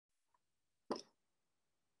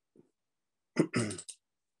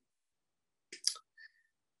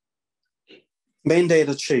Mandate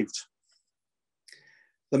achieved.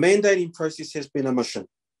 The mandating process has been a mission,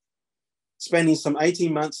 spanning some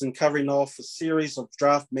 18 months and covering off a series of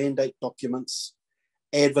draft mandate documents,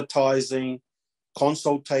 advertising,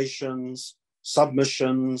 consultations,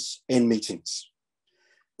 submissions, and meetings.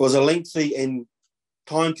 It was a lengthy and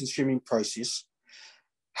time-consuming process.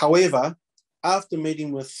 However, after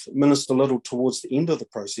meeting with Minister Little towards the end of the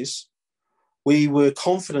process, we were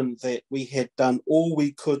confident that we had done all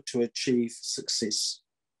we could to achieve success.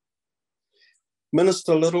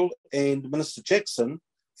 Minister Little and Minister Jackson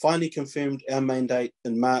finally confirmed our mandate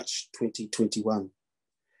in March 2021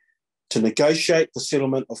 to negotiate the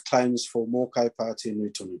settlement of claims for Mōkai Pātea Nui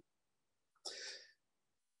Tonu.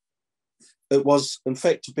 It was, in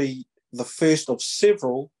fact, to be the first of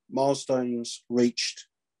several milestones reached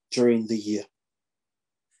during the year.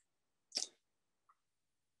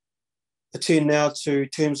 I turn now to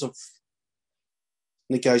terms of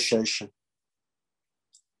negotiation.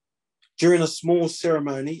 During a small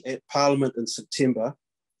ceremony at Parliament in September,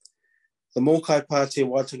 the Mōkai Pātea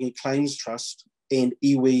Waitangi Claims Trust and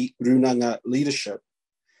iwi Runanga leadership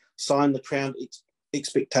signed the Crown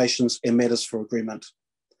Expectations and Matters for Agreement,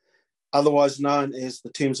 otherwise known as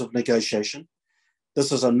the Terms of Negotiation.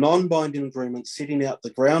 This is a non-binding agreement setting out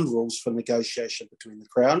the ground rules for negotiation between the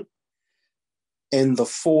Crown and the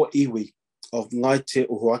four iwi of Ngāi Te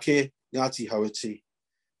Ohuake, Ngāti Hauiti,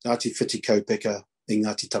 Ngāti Whiti Kaupeka, and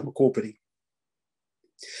Ngāti Tamakōpiri.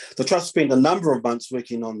 The Trust spent a number of months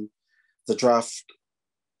working on the draft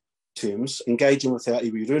terms, engaging with our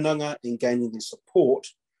iwi runanga and gaining their support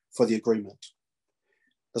for the agreement.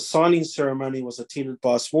 The signing ceremony was attended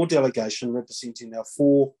by a small delegation representing our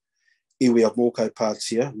four iwi of Mōkai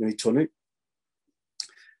Pātea Nui Tonu,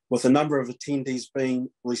 with a number of attendees being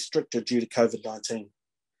restricted due to COVID-19.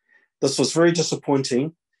 This was very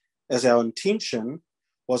disappointing, as our intention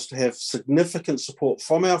was to have significant support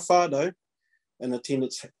from our whānau in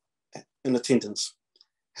attendance.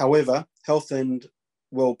 However, health and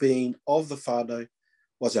well-being of the whānau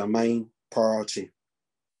was our main priority.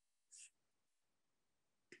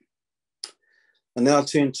 I now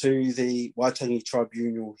turn to the Waitangi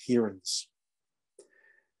Tribunal hearings.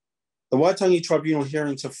 The Waitangi Tribunal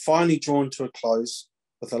hearings have finally drawn to a close,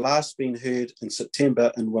 with the last being heard in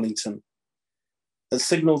September in Wellington. It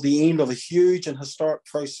signalled the end of a huge and historic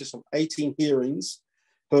process of 18 hearings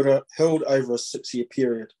held over a 6-year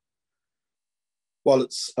period. While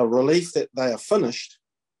it's a relief that they are finished,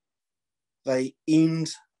 they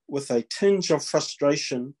end with a tinge of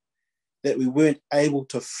frustration that we weren't able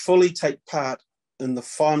to fully take part in the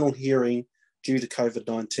final hearing due to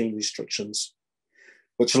COVID-19 restrictions,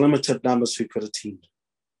 which limited numbers who could attend.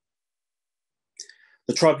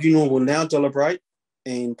 The Tribunal will now deliberate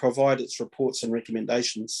and provide its reports and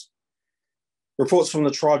recommendations. Reports from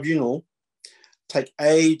the Tribunal take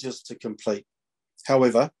ages to complete.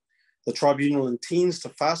 However, the Tribunal intends to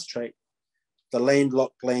fast-track the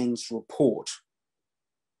landlocked lands report.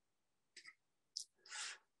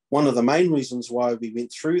 One of the main reasons why we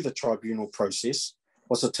went through the Tribunal process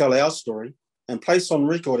was to tell our story and place on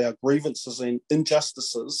record our grievances and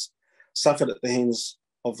injustices suffered at the hands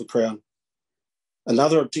of the Crown.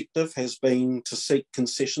 Another objective has been to seek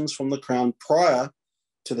concessions from the Crown prior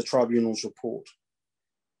to the Tribunal's report.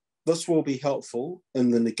 This will be helpful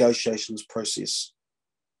in the negotiations process.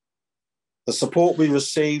 The support we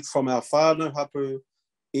received from our whānau hapu,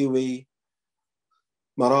 iwi,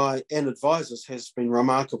 marae and advisors has been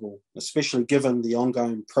remarkable, especially given the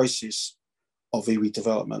ongoing process of iwi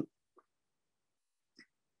development.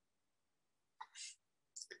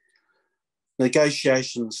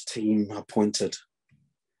 Negotiations team appointed.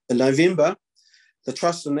 In November, the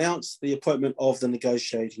Trust announced the appointment of the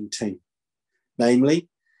negotiating team, namely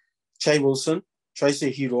Che Wilson,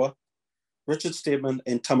 Tracy Hiroa, Richard Steadman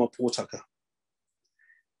and Tama Pōtaka.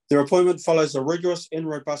 Their appointment follows a rigorous and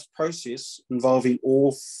robust process involving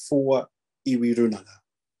all four iwi runanga.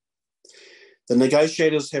 The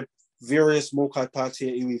negotiators have various Mōkai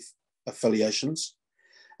Pātea iwi affiliations,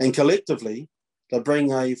 and collectively they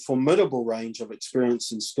bring a formidable range of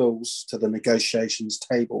experience and skills to the negotiations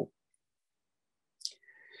table.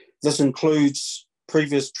 This includes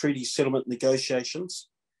previous treaty settlement negotiations,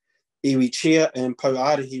 iwi chair and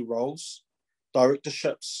pouarehi roles,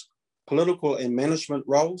 directorships, political and management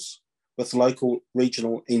roles with local,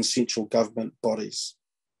 regional and central government bodies.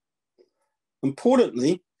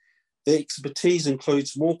 Importantly, the expertise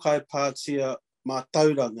includes Mōkai Pātea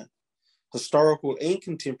mātauranga, historical and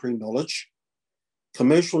contemporary knowledge,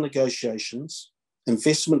 commercial negotiations,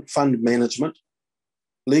 investment fund management,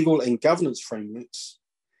 legal and governance frameworks,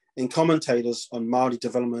 and commentators on Māori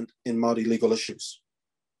development and Māori legal issues.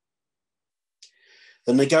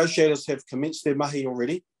 The negotiators have commenced their mahi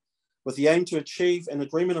already, with the aim to achieve an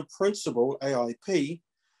agreement of principle, AIP,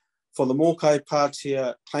 for the Mokai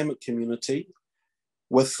Pātea claimant community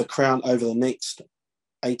with the Crown over the next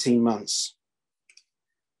 18 months.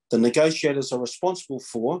 The negotiators are responsible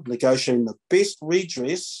for negotiating the best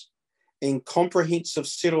redress and comprehensive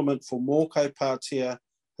settlement for Mokai Pātea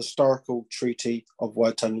Historical Treaty of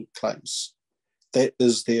Waitangi claims. That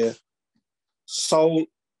is their sole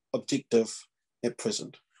objective at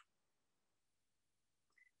present.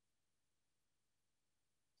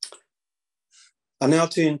 I now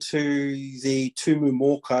turn to the Tumu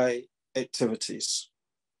Mokai activities.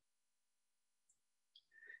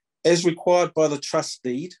 As required by the trust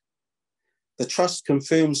deed, the trust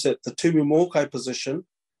confirms that the Tumu Mokai position,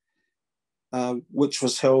 which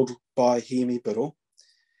was held by Hemi Biro,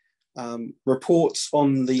 reports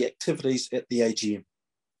on the activities at the AGM.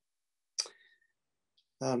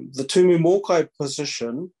 The Tumu Mokai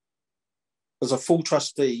position is a full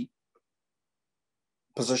trustee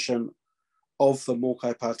position of the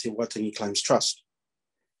Mokai Pātea Waitangi Claims Trust.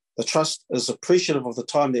 The trust is appreciative of the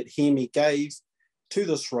time that Hemi gave to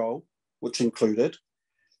this role, which included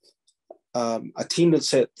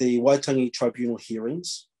attendance at the Waitangi Tribunal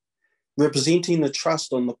hearings, representing the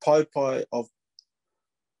trust on the paupai of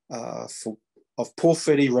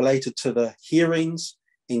pōwhiri related to the hearings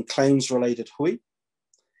and claims-related hui,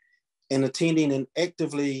 and attending and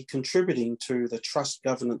actively contributing to the Trust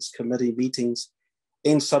Governance Committee meetings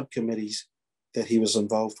and subcommittees that he was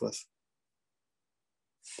involved with.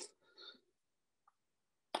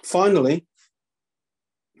 Finally,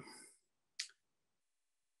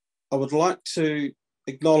 I would like to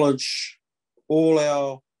acknowledge all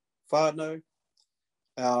our whānau,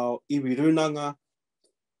 our iwi runanga,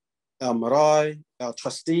 our marae, our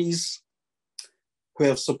trustees, who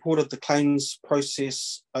have supported the claims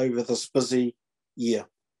process over this busy year.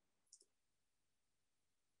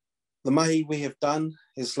 The mahi we have done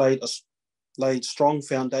has laid strong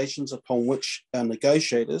foundations upon which our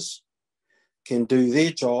negotiators can do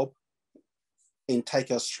their job and take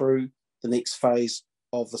us through the next phase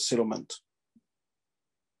of the settlement.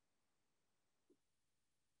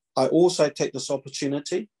 I also take this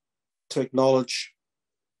opportunity to acknowledge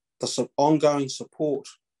the ongoing support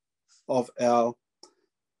of our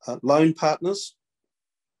loan partners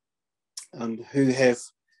who have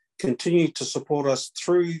continued to support us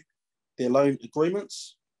through their loan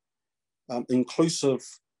agreements, inclusive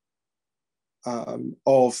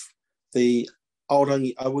of the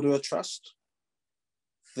Aorangi Aurua Trust,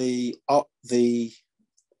 the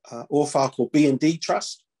Ōwhako B&D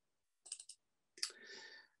Trust,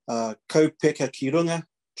 Kaupeka Kirunga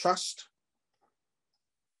Trust,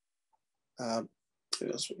 who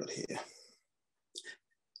else we got here?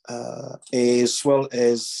 As well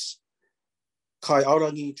as Kai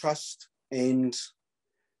Aorangi Trust and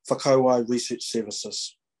Whakauai Research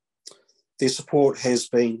Services. Their support has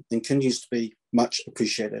been and continues to be much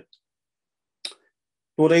appreciated.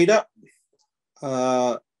 Nō reira,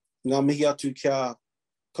 ngā mihi atu kia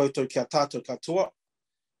koutou kia tātou katoa,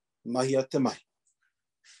 mahi a te mai.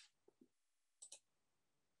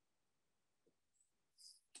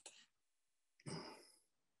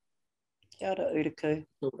 Kia ora, Uruku.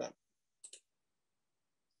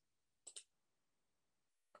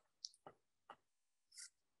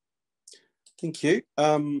 Thank you.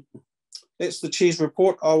 That's the Chair's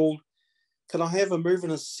report. Can I have a move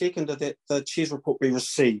and a second that the Chair's report be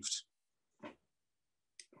received?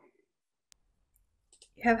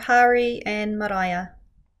 You have Hari and Mariah.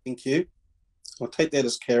 Thank you. I'll take that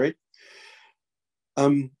as carried.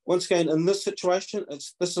 Once again, in this situation,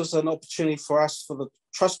 this is an opportunity for us for the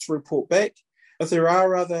trust to report back. If there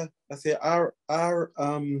are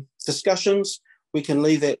discussions, we can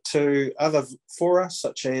leave that to other fora,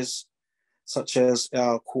 such as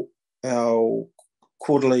our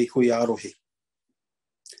quarterly hui arohi.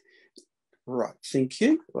 Right, thank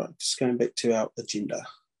you. Right, just going back to our agenda.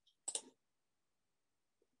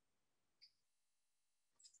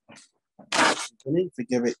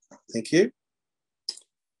 Forgive it. Thank you.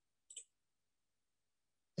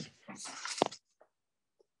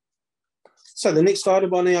 So the next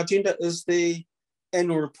item on our agenda is the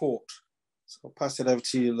annual report. So I'll pass it over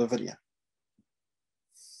to you, Lavinia.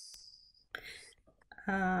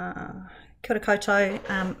 Kia ora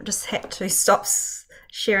koutou. Just had to stop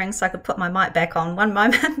sharing so I could put my mic back on. One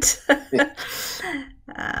moment.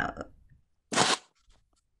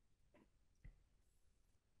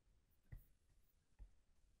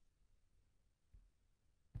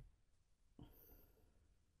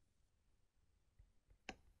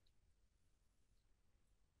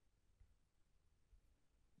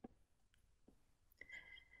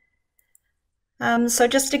 So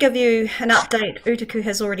just to give you an update, Utaku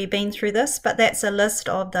has already been through this, but that's a list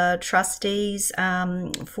of the trustees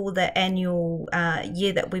for the annual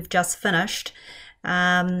year that we've just finished,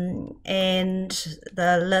 and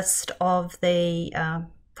the list of the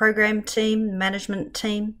program team, management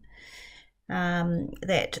team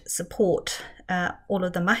that support all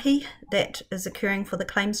of the mahi that is occurring for the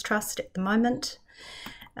Claims Trust at the moment.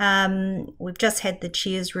 We've just had the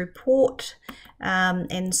chair's report,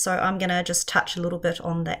 and so I'm going to just touch a little bit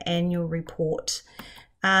on the annual report.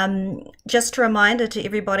 Just a reminder to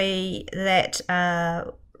everybody that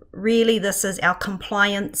really this is our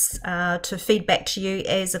compliance to feedback to you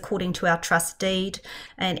as according to our trust deed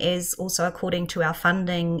and as also according to our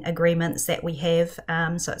funding agreements that we have.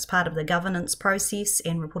 So it's part of the governance process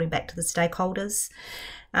and reporting back to the stakeholders.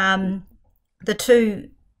 The two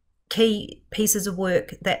key pieces of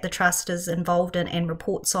work that the trust is involved in and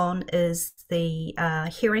reports on is the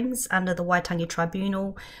hearings under the Waitangi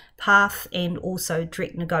Tribunal path and also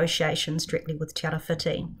direct negotiations directly with Te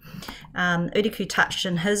Arawhiti. Utaku touched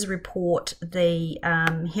in his report the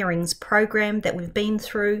hearings program that we've been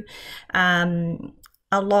through,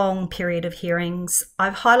 a long period of hearings.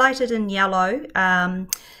 I've highlighted in yellow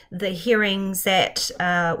the hearings that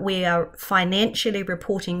we are financially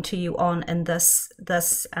reporting to you on in this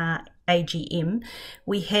AGM.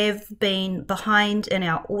 We have been behind in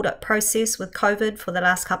our audit process with COVID for the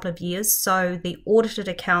last couple of years, so the audited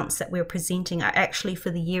accounts that we're presenting are actually for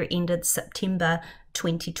the year ended September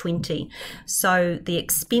 2020. So the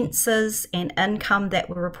expenses and income that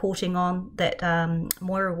we're reporting on that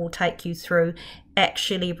Moira will take you through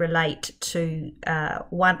actually relate to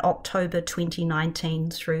 1 October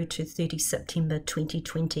 2019 through to 30 September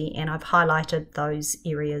 2020, and I've highlighted those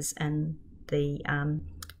areas in the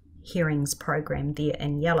hearings program there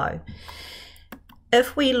in yellow.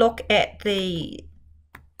 If we look at the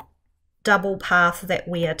double path that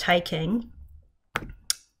we are taking,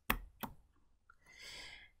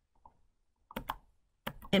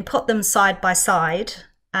 and put them side by side,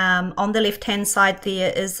 on the left hand side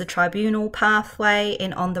there is the tribunal pathway,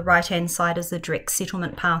 and on the right hand side is the direct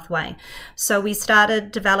settlement pathway. So we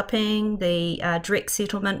started developing the direct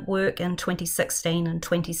settlement work in 2016 and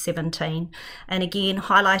 2017, and again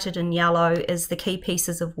highlighted in yellow is the key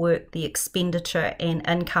pieces of work the expenditure and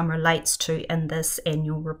income relates to in this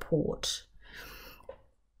annual report.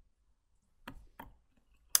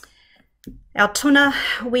 Our tuna,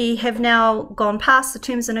 we have now gone past the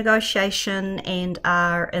terms of negotiation and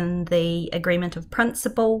are in the agreement of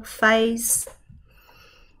principle phase.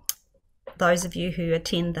 Those of you who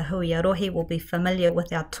attend the Hui Arohi will be familiar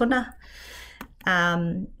with our tuna.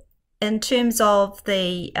 In terms of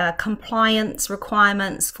the compliance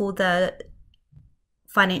requirements for the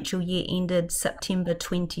financial year ended September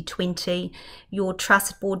 2020, your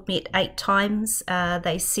trust board met 8 times.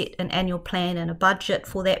 They set an annual plan and a budget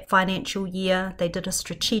for that financial year. They did a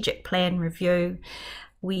strategic plan review.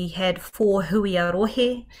 We had 4 hui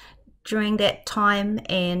arohe during that time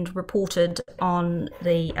and reported on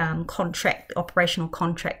the operational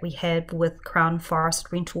contract we had with Crown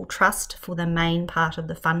Forest Rental Trust for the main part of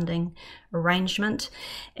the funding arrangement.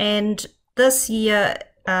 And this year,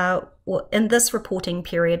 in this reporting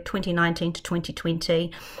period, 2019 to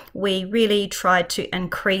 2020, we really tried to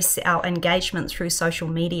increase our engagement through social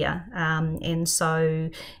media. And so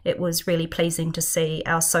it was really pleasing to see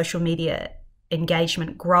our social media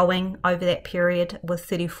engagement growing over that period with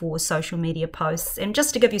 34 social media posts. And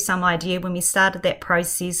just to give you some idea, when we started that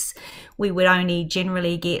process, we would only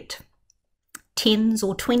generally get 10s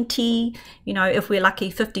or 20, if we're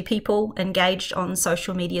lucky, 50 people engaged on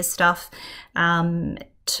social media stuff.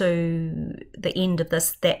 To the end of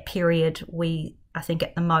that period, I think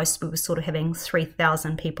at the most we were sort of having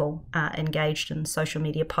 3,000 people engaged in social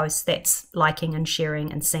media posts. That's liking and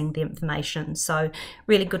sharing and seeing the information. So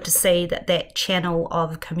really good to see that channel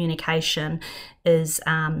of communication is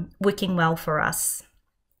working well for us.